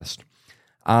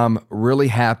I'm really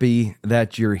happy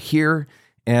that you're here,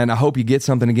 and I hope you get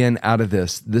something again out of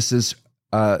this. This is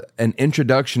an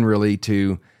introduction really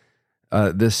to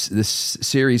this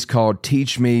series called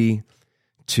Teach Me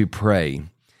to Pray.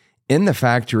 In the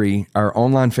factory, our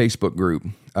online Facebook group,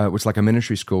 which is like a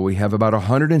ministry school, we have about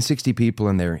 160 people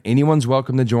in there. Anyone's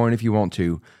welcome to join if you want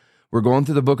to. We're going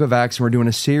through the book of Acts, and we're doing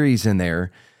a series in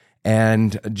there,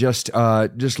 and just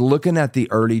looking at the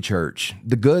early church,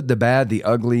 the good, the bad, the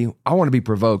ugly. I want to be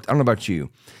provoked. I don't know about you.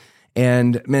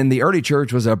 And man, the early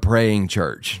church was a praying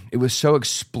church. It was so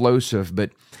explosive.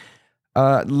 But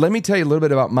let me tell you a little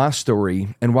bit about my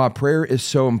story and why prayer is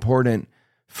so important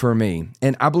for me.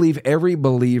 And I believe every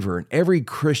believer, every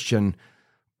Christian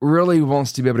really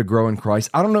wants to be able to grow in Christ.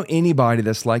 I don't know anybody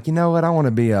that's like, you know what, I want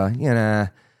to be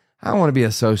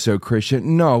a so-so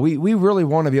Christian. No, we really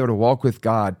want to be able to walk with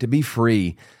God, to be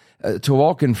free, to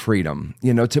walk in freedom,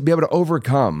 to be able to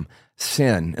overcome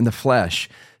sin and the flesh,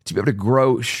 to be able to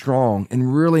grow strong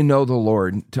and really know the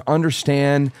Lord, to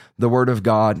understand the Word of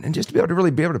God, and just to be able to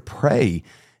really be able to pray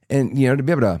and, to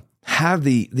be able to have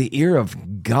the ear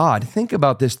of God. Think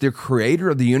about this, the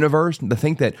creator of the universe, to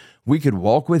think that we could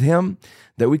walk with him,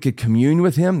 that we could commune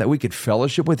with him, that we could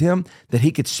fellowship with him, that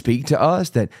he could speak to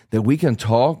us, that we can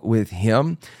talk with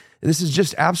him. This is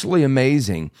just absolutely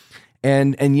amazing.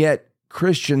 And yet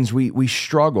Christians, we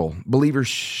struggle, believers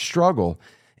struggle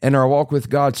in our walk with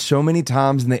God so many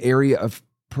times in the area of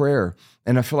prayer.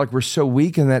 And I feel like we're so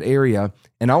weak in that area,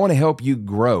 and I want to help you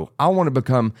grow. I want to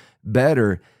become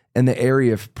better in the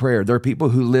area of prayer. There are people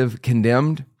who live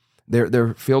condemned.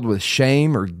 They're filled with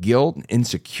shame or guilt,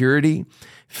 insecurity,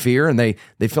 fear, and they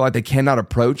feel like they cannot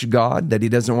approach God, that he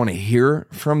doesn't want to hear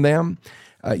from them.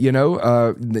 They're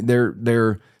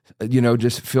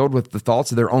just filled with the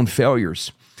thoughts of their own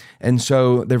failures. And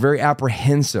so they're very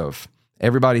apprehensive.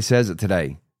 Everybody says it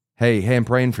today. Hey, I'm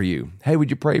praying for you. Hey,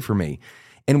 would you pray for me?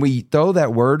 And we throw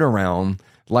that word around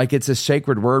like it's a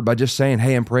sacred word by just saying,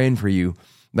 hey, I'm praying for you.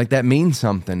 Like that means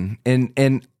something.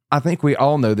 And I think we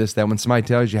all know this, that when somebody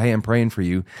tells you, hey, I'm praying for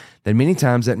you, then many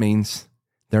times that means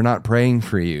they're not praying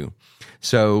for you.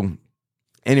 So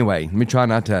anyway, let me try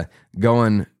not to go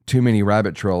in too many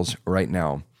rabbit trails right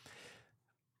now.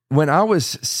 When I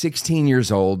was 16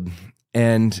 years old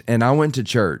and I went to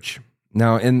church,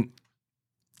 now in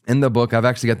the book, I've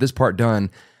actually got this part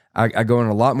done. I go in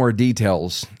a lot more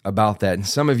details about that. And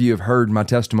some of you have heard my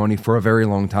testimony for a very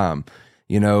long time,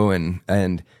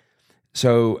 and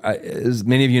so as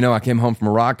many of you know, I came home from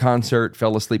a rock concert,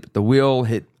 fell asleep at the wheel,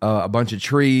 hit a bunch of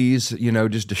trees,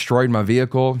 just destroyed my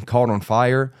vehicle, caught on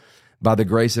fire. By the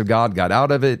grace of God, got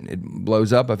out of it. It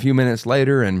blows up a few minutes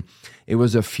later, and it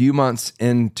was a few months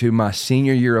into my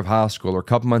senior year of high school, or a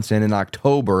couple months in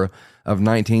October of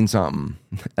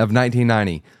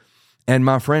 1990. And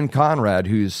my friend Conrad,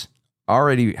 who's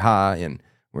already high, and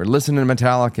we're listening to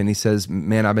Metallica, and he says,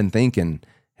 man, I've been thinking,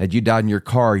 had you died in your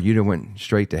car, you'd have went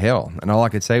straight to hell. And all I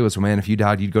could say was, well, man, if you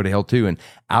died, you'd go to hell too. And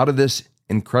out of this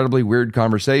incredibly weird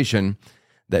conversation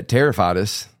that terrified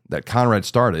us, that Conrad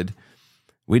started,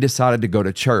 we decided to go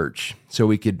to church so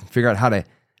we could figure out how to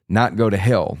not go to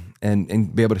hell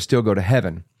and be able to still go to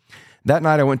heaven. That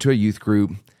night I went to a youth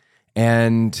group,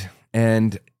 and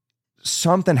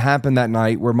something happened that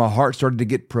night where my heart started to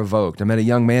get provoked. I met a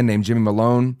young man named Jimmy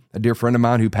Malone, a dear friend of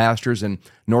mine who pastors in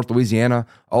North Louisiana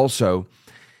also,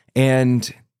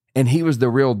 and he was the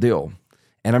real deal.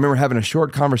 And I remember having a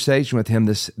short conversation with him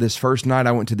this first night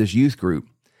I went to this youth group.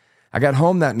 I got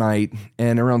home that night,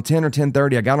 and around 10 or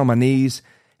 10:30, I got on my knees,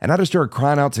 and I just started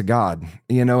crying out to God,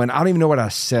 and I don't even know what I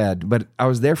said, but I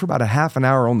was there for about a half an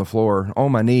hour on the floor,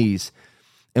 on my knees.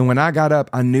 And when I got up,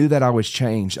 I knew that I was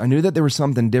changed. I knew that there was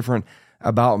something different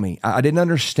about me. I didn't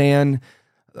understand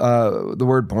the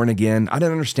word born again. I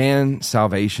didn't understand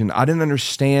salvation. I didn't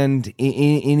understand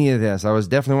any of this. I was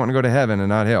definitely wanting to go to heaven and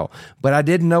not hell. But I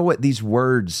didn't know what these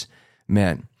words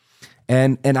meant.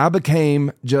 And I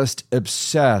became just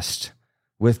obsessed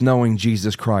with knowing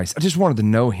Jesus Christ. I just wanted to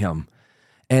know him.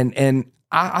 And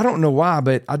I don't know why,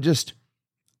 but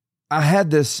I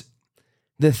had this,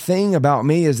 the thing about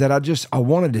me is that I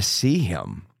wanted to see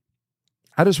him.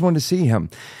 I just wanted to see him.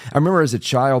 I remember as a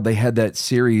child, they had that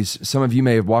series. Some of you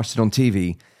may have watched it on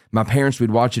TV. My parents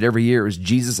would watch it every year. It was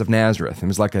Jesus of Nazareth. It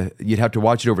was like you'd have to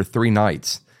watch it over 3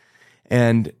 nights.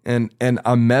 And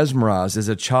I'm mesmerized as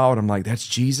a child. I'm like, that's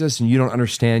Jesus. And you don't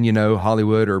understand,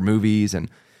 Hollywood or movies. And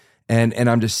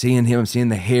I'm just seeing him. I'm seeing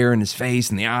the hair and his face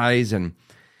and the eyes. And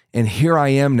here I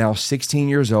am now, 16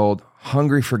 years old,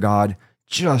 hungry for God,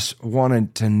 just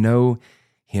wanted to know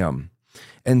him.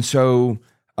 And so,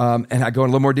 and I go in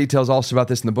a little more details also about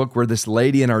this in the book, where this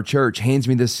lady in our church hands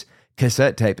me this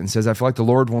cassette tape and says, I feel like the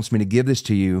Lord wants me to give this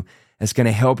to you. It's going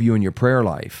to help you in your prayer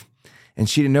life. And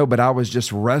she didn't know, but I was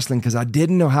just wrestling because I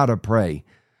didn't know how to pray.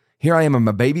 Here I am, I'm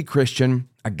a baby Christian.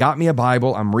 I got me a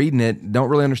Bible. I'm reading it. Don't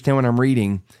really understand what I'm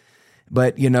reading,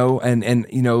 but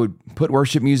and put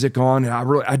worship music on. And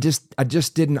I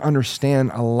just didn't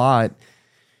understand a lot,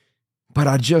 but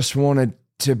I just wanted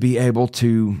to be able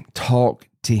to talk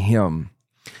to him.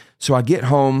 So I get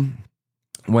home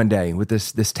one day with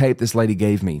this tape this lady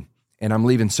gave me, and I'm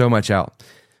leaving so much out.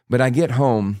 But I get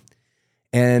home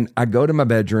and I go to my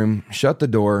bedroom, shut the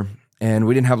door, and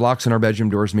we didn't have locks on our bedroom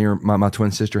doors. Me or my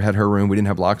twin sister had her room. We didn't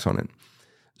have locks on it.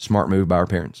 Smart move by our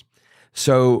parents.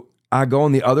 So I go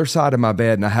on the other side of my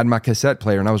bed, and I had my cassette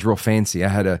player, and I was real fancy. I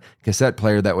had a cassette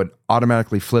player that would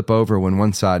automatically flip over when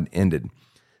one side ended.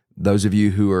 Those of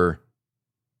you who are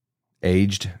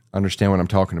aged understand what I'm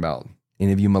talking about.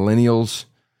 Any of you millennials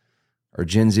or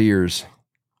Gen Zers,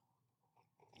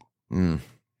 you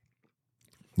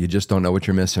just don't know what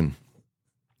you're missing.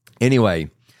 Anyway,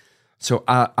 so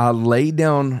I lay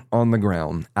down on the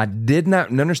ground. I did not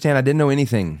understand. I didn't know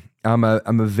anything. I'm a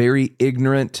very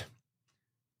ignorant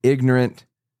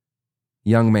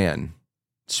young man,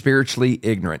 spiritually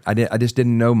ignorant. I just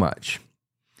didn't know much.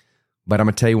 But I'm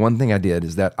going to tell you one thing I did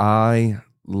is that I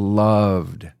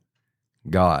loved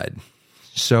God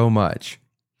so much.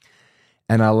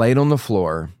 And I laid on the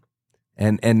floor,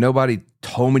 and nobody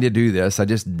told me to do this. I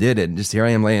just did it. Just here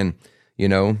I am laying,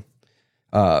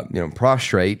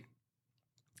 prostrate.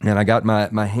 And I got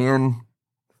my hand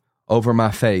over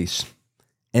my face,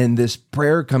 and this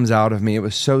prayer comes out of me. It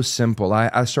was so simple.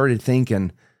 I started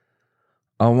thinking,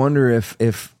 I wonder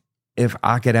if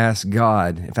I could ask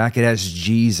God, if I could ask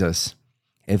Jesus,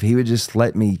 if he would just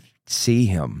let me see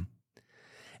him.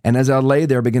 And as I lay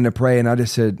there, I began to pray, and I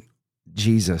just said,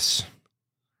 Jesus,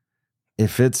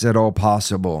 if it's at all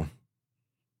possible,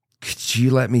 could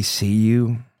you let me see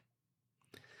you?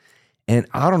 And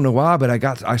I don't know why, but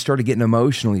I started getting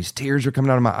emotional. These tears were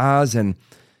coming out of my eyes, and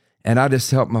I just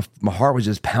felt my heart was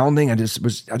just pounding. I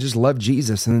just loved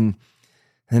Jesus. And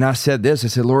I said this, I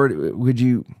said, Lord, could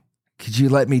you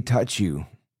let me touch you?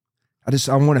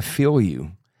 I want to feel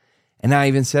you. And I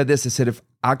even said this, I said, if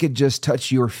I could just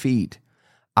touch your feet.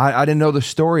 I didn't know the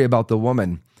story about the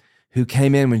woman who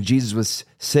came in when Jesus was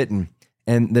sitting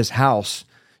in this house,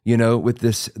 with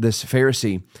this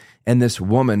Pharisee and this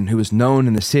woman who was known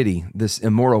in the city, this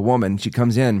immoral woman. She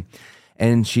comes in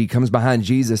and she comes behind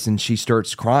Jesus and she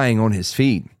starts crying on his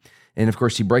feet. And of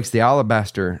course, she breaks the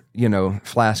alabaster,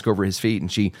 flask over his feet,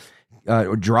 and she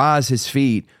dries his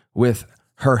feet with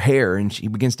her hair, and she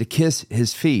begins to kiss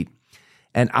his feet.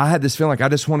 And I had this feeling like I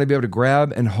just want to be able to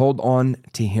grab and hold on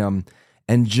to him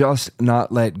and just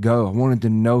not let go. I wanted to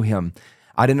know him.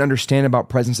 I didn't understand about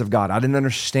presence of God. I didn't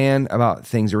understand about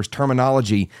things. There was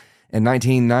terminology in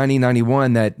 1990,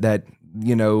 91 that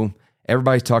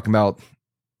everybody's talking about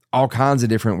all kinds of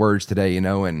different words today,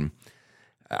 and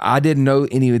I didn't know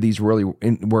any of these really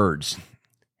words.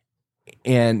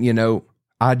 And,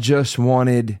 I just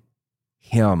wanted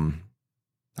him.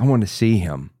 I wanted to see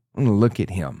him. I want to look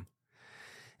at him.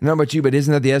 And not about you, but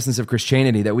isn't that the essence of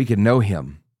Christianity, that we could know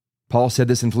him? Paul said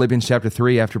this in Philippians chapter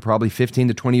 3, after probably 15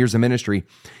 to 20 years of ministry.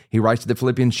 He writes to the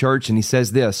Philippian church, and he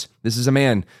says this is a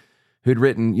man who'd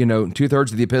written,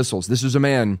 2/3 of the epistles. This was a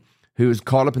man who was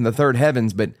caught up in the third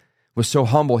heavens, but was so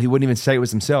humble, he wouldn't even say it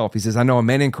was himself. He says, I know a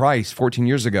man in Christ 14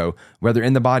 years ago, whether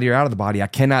in the body or out of the body, I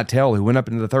cannot tell, who went up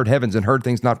into the third heavens and heard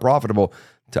things not profitable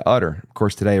to utter. Of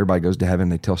course, today everybody goes to heaven,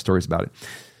 they tell stories about it.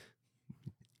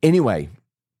 Anyway,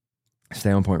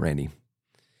 stay on point, Randy.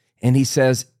 And he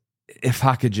says, if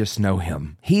I could just know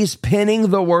him. He's penning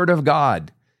the word of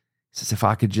God. He says, if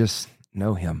I could just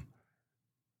know him.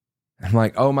 I'm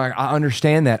like, oh my, I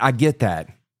understand that. I get that.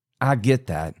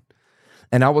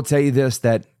 And I will tell you this,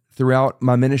 that throughout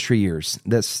my ministry years,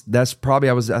 that's probably,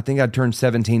 I think I'd turned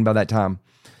 17 by that time,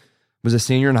 was a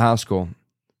senior in high school.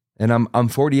 And I'm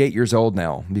 48 years old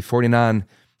now. I'll be 49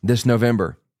 this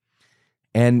November.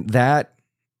 And that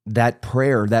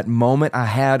prayer, that moment I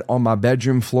had on my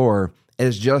bedroom floor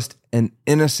as just an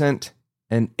innocent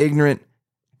and ignorant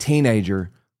teenager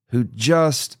who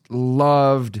just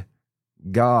loved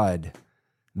God.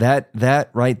 That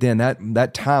right then,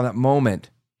 that time, that moment,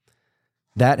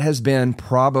 that has been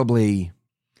probably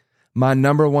my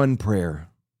number one prayer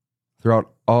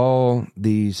throughout all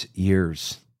these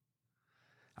years.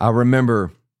 I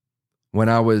remember when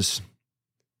I was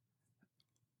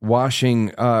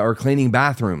washing or cleaning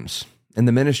bathrooms in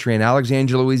the ministry in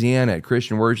Alexandria, Louisiana at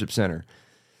Christian Worship Center.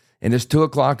 And it's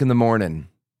 2:00 in the morning.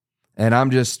 And I'm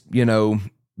just,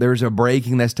 there's a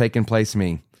breaking that's taking place in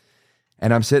me.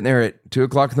 And I'm sitting there at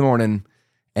 2:00 in the morning,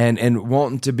 and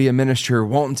wanting to be a minister,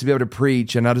 wanting to be able to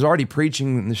preach. And I was already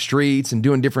preaching in the streets and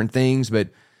doing different things, but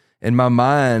in my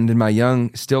mind, in my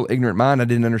young, still ignorant mind, I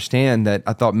didn't understand that.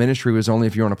 I thought ministry was only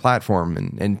if you're on a platform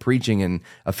and preaching and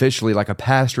officially like a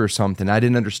pastor or something. I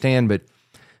didn't understand, but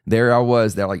there I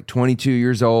was, that like 22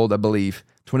 years old, I believe,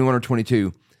 21 or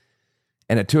 22.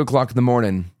 And at 2:00 in the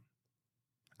morning,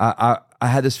 I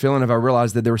had this feeling I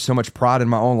realized that there was so much pride in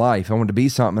my own life. I wanted to be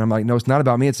something. And I'm like, no, it's not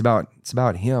about me. It's about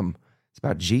him. It's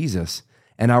about Jesus.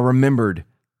 And I remembered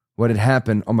what had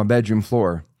happened on my bedroom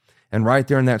floor. And right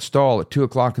there in that stall at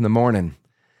 2:00 in the morning,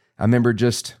 I remember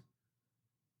just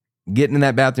getting in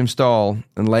that bathroom stall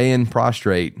and laying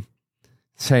prostrate,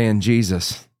 saying,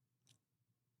 Jesus,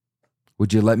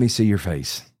 would you let me see your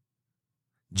face?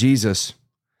 Jesus,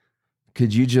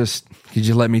 could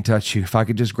you let me touch you? If I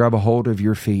could just grab a hold of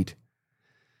your feet.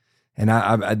 And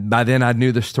I by then I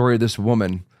knew the story of this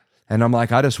woman. And I'm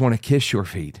like, I just want to kiss your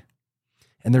feet.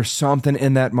 And there's something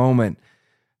in that moment.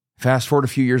 Fast forward a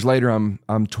few years later,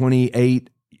 I'm 28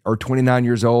 or 29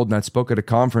 years old, and I spoke at a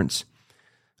conference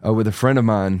with a friend of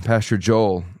mine, Pastor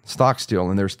Joel Stockstill,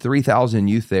 and there's 3,000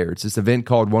 youth there. It's this event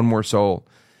called One More Soul.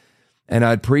 And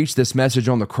I'd preached this message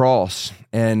on the cross,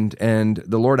 and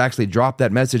the Lord actually dropped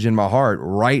that message in my heart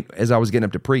right as I was getting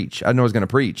up to preach. I didn't know I was going to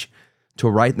preach till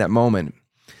right in that moment.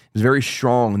 It was very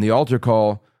strong. And the altar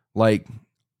call, like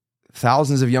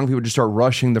thousands of young people just start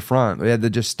rushing the front. We had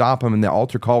to just stop them, and the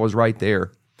altar call was right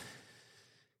there.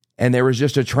 And there was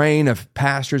just a train of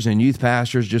pastors and youth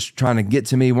pastors just trying to get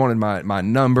to me, wanted my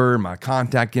number, my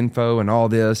contact info, and all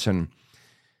this. And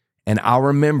I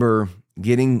remember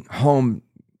getting home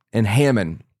in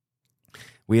Hammond.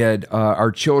 We had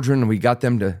our children, we got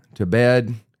them to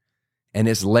bed, and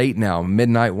it's late now,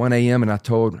 midnight, 1 a.m., and I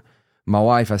told my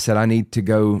wife, I said, I need to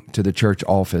go to the church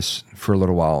office for a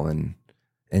little while,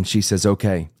 and she says,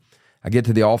 okay. I get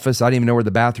to the office, I didn't even know where the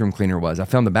bathroom cleaner was. I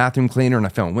found the bathroom cleaner, and I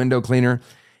found a window cleaner,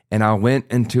 and I went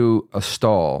into a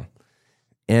stall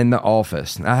in the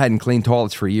office. I hadn't cleaned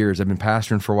toilets for years. I've been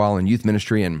pastoring for a while in youth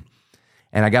ministry, and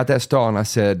I got that stall, and I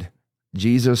said,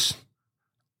 Jesus,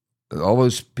 all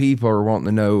those people are wanting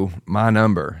to know my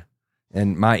number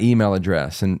and my email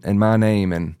address and my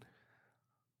name. And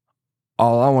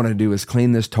all I want to do is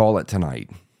clean this toilet tonight,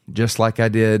 just like I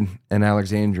did in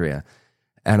Alexandria.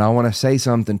 And I want to say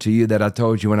something to you that I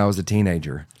told you when I was a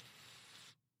teenager.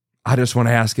 I just want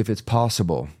to ask if it's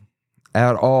possible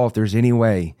at all, if there's any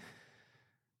way.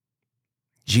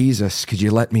 Jesus, could you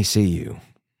let me see you?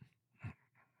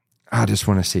 I just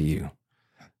want to see you.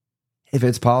 If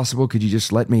it's possible, could you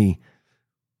just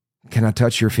can I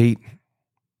touch your feet?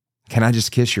 Can I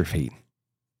just kiss your feet?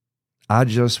 I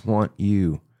just want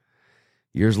you.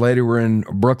 Years later, we're in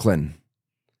Brooklyn,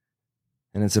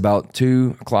 and it's about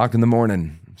 2:00 in the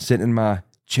morning, sitting in my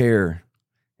chair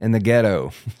in the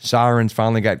ghetto. Sirens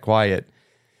finally got quiet.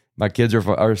 My kids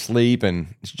are asleep,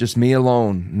 and it's just me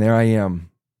alone, and there I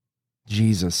am.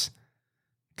 Jesus,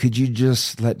 could you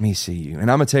just let me see you?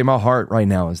 And I'm going to tell you, my heart right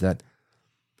now is that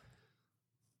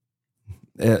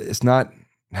it's not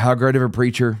how great of a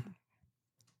preacher,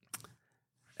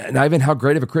 not even how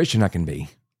great of a Christian I can be.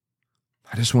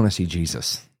 I just want to see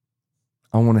Jesus.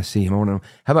 I want to see him.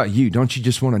 How about you? Don't you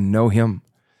just want to know him?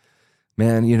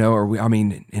 Man,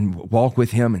 and walk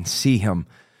with him and see him.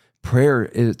 Prayer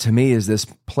to me is this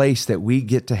place that we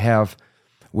get to have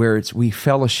where we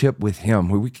fellowship with him,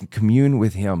 where we can commune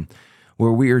with him,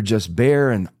 where we are just bare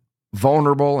and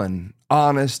vulnerable and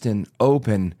honest and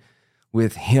open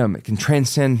with him. It can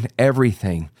transcend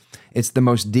everything. It's the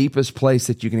most deepest place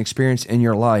that you can experience in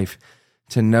your life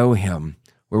to know him,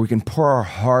 where we can pour our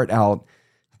heart out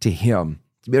to him,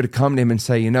 to be able to come to him and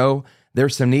say,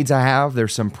 there's some needs I have,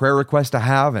 there's some prayer requests I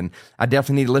have, and I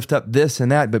definitely need to lift up this and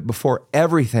that. But before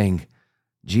everything,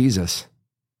 Jesus,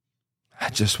 I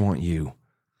just want you.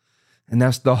 And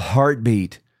that's the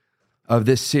heartbeat of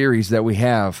this series that we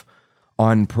have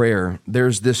on prayer.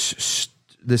 There's this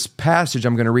passage,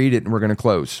 I'm going to read it and we're going to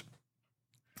close.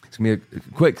 It's going to be a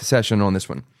quick session on this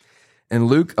one. In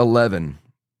Luke 11,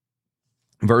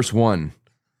 verse 1,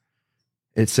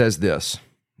 it says this,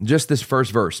 just this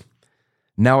first verse.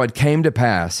 Now it came to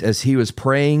pass as he was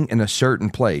praying in a certain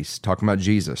place, talking about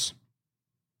Jesus,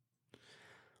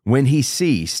 when he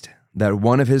ceased, that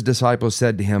one of his disciples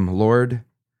said to him, Lord,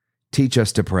 teach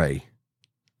us to pray,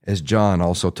 as John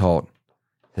also taught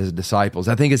his disciples.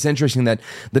 I think it's interesting that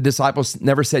the disciples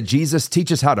never said, Jesus,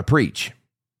 teach us how to preach.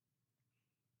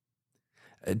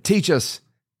 Teach us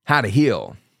how to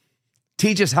heal.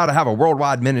 Teach us how to have a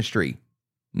worldwide ministry.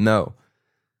 No.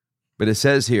 But it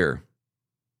says here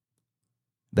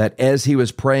that as he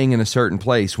was praying in a certain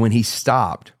place, when he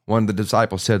stopped, one of the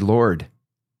disciples said, Lord,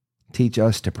 teach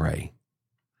us to pray.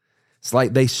 It's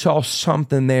like they saw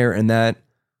something there in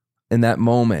that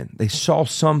moment. They saw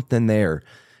something there.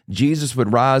 Jesus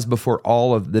would rise before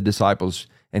all of the disciples,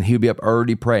 and he would be up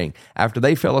early praying. After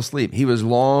they fell asleep, he was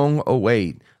long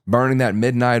awake, burning that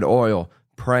midnight oil,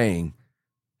 praying,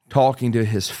 talking to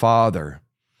his Father.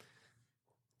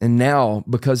 And now,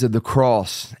 because of the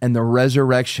cross and the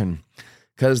resurrection,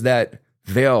 because that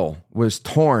veil was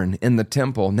torn in the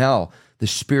temple, now the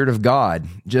Spirit of God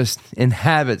just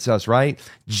inhabits us, right?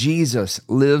 Jesus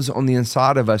lives on the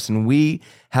inside of us, and we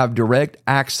have direct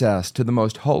access to the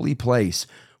most holy place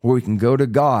where we can go to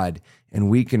God and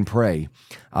we can pray.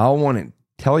 I want to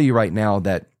tell you right now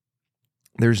that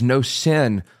there's no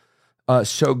sin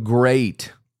so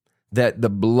great that the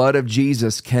blood of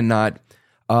Jesus cannot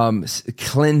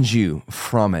cleanse you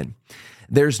from it.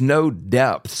 There's no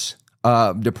depths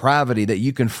of depravity that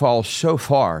you can fall so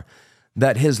far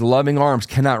that his loving arms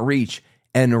cannot reach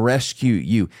and rescue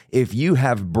you. If you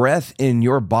have breath in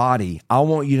your body, I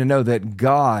want you to know that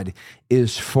God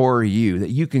is for you,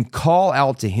 that you can call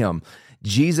out to him.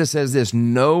 Jesus says this,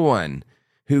 no one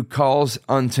who calls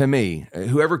unto me,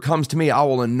 whoever comes to me, I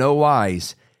will in no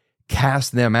wise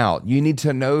cast them out. You need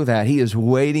to know that he is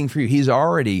waiting for you. He's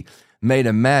already made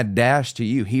a mad dash to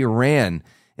you. He ran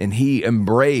and he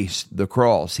embraced the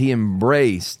cross. He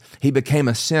became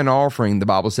a sin offering, the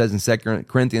Bible says in 2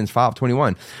 Corinthians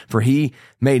 5:21. For he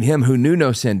made him who knew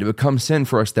no sin to become sin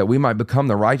for us, that we might become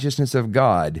the righteousness of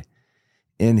God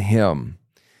in him.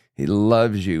 He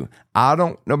loves you. I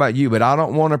don't know about you, but I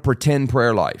don't want a pretend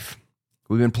prayer life.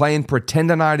 We've been playing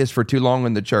pretendinitis for too long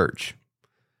in the church.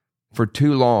 For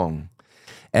too long.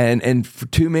 And for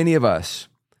too many of us,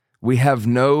 we have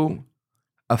no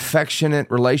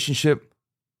affectionate relationship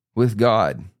with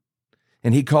God.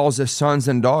 And he calls us sons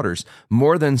and daughters.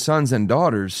 More than sons and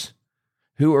daughters,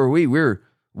 who are we?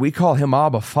 We call him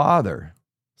Abba Father.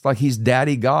 It's like he's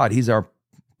Daddy God. He's our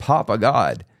Papa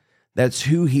God. That's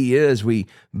who he is. We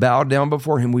bow down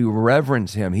before him. We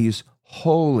reverence him. He's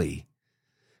holy.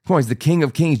 Come on, he's the King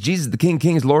of Kings. Jesus, the King of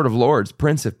Kings, Lord of Lords,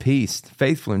 Prince of Peace,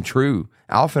 faithful and true,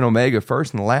 Alpha and Omega,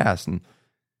 first and last. And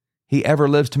he ever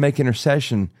lives to make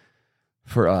intercession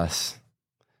for us.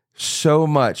 So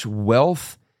much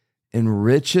wealth and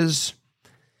riches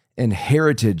and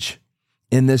heritage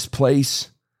in this place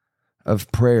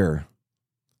of prayer.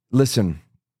 Listen,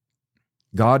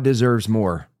 God deserves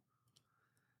more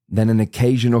than an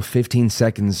occasional 15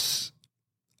 seconds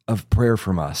of prayer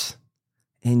from us.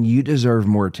 And you deserve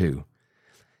more too.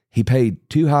 He paid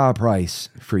too high a price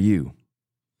for you.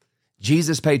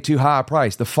 Jesus paid too high a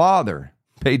price. The Father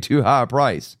paid too high a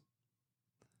price.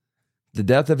 The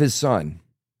death of his Son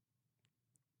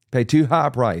paid too high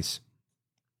a price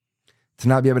to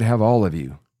not be able to have all of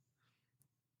you.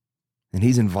 And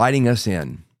he's inviting us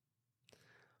in.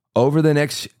 Over the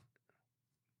next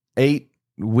 8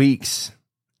 weeks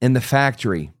in the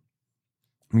factory,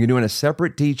 I'm doing a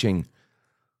separate teaching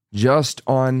just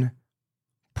on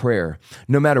prayer.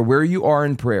 No matter where you are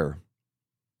in prayer,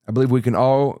 I believe we can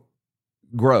all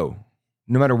grow,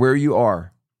 no matter where you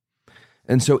are.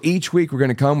 And so each week we're going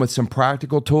to come with some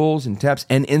practical tools and tips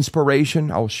and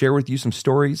inspiration. I will share with you some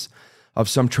stories of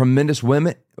some tremendous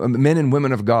men and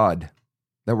women of God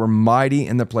that were mighty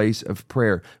in the place of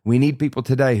prayer. We need people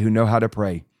today who know how to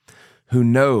pray, who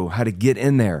know how to get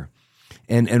in there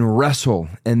and wrestle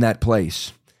in that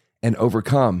place and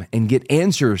overcome and get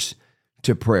answers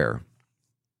to prayer,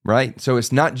 right? So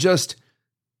it's not just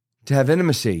to have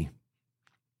intimacy,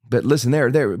 but listen,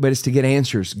 but it's to get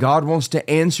answers. God wants to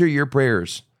answer your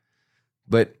prayers,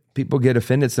 but people get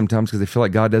offended sometimes because they feel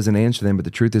like God doesn't answer them, but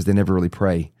the truth is they never really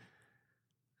pray.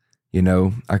 You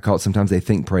know, I call it sometimes they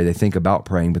think about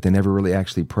praying, but they never really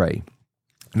actually pray.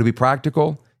 It'll be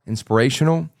practical,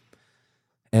 inspirational,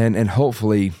 and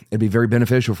hopefully it'll be very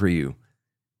beneficial for you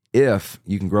if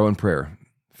you can grow in prayer.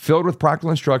 Filled with practical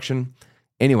instruction.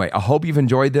 Anyway, I hope you've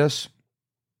enjoyed this.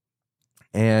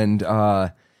 And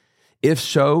if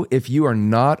so, if you are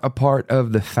not a part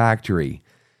of the factory,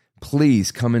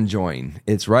 please come and join.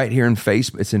 It's right here in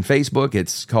Facebook. It's in Facebook.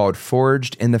 It's called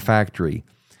Forged in the Factory.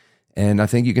 And I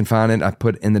think you can find it. I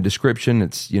put in the description.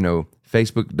 It's,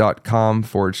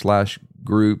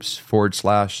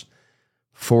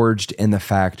 facebook.com/groups/Forged in the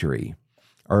Factory.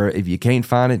 Or if you can't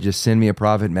find it, just send me a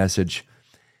private message,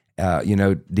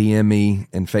 DM me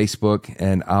in Facebook,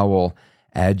 and I will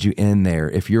add you in there.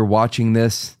 If you're watching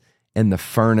this in the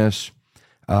furnace,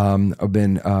 we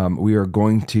are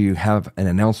going to have an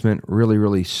announcement really,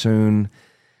 really soon.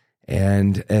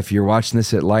 And if you're watching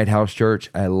this at Lighthouse Church,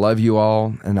 I love you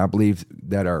all, and I believe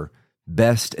that our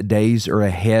best days are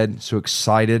ahead. So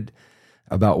excited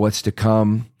about what's to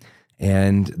come.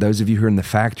 And those of you who are in the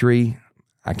factory,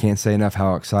 I can't say enough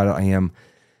how excited I am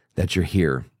that you're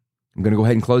here. I'm going to go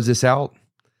ahead and close this out.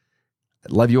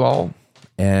 Love you all,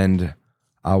 and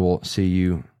I will see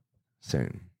you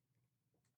soon.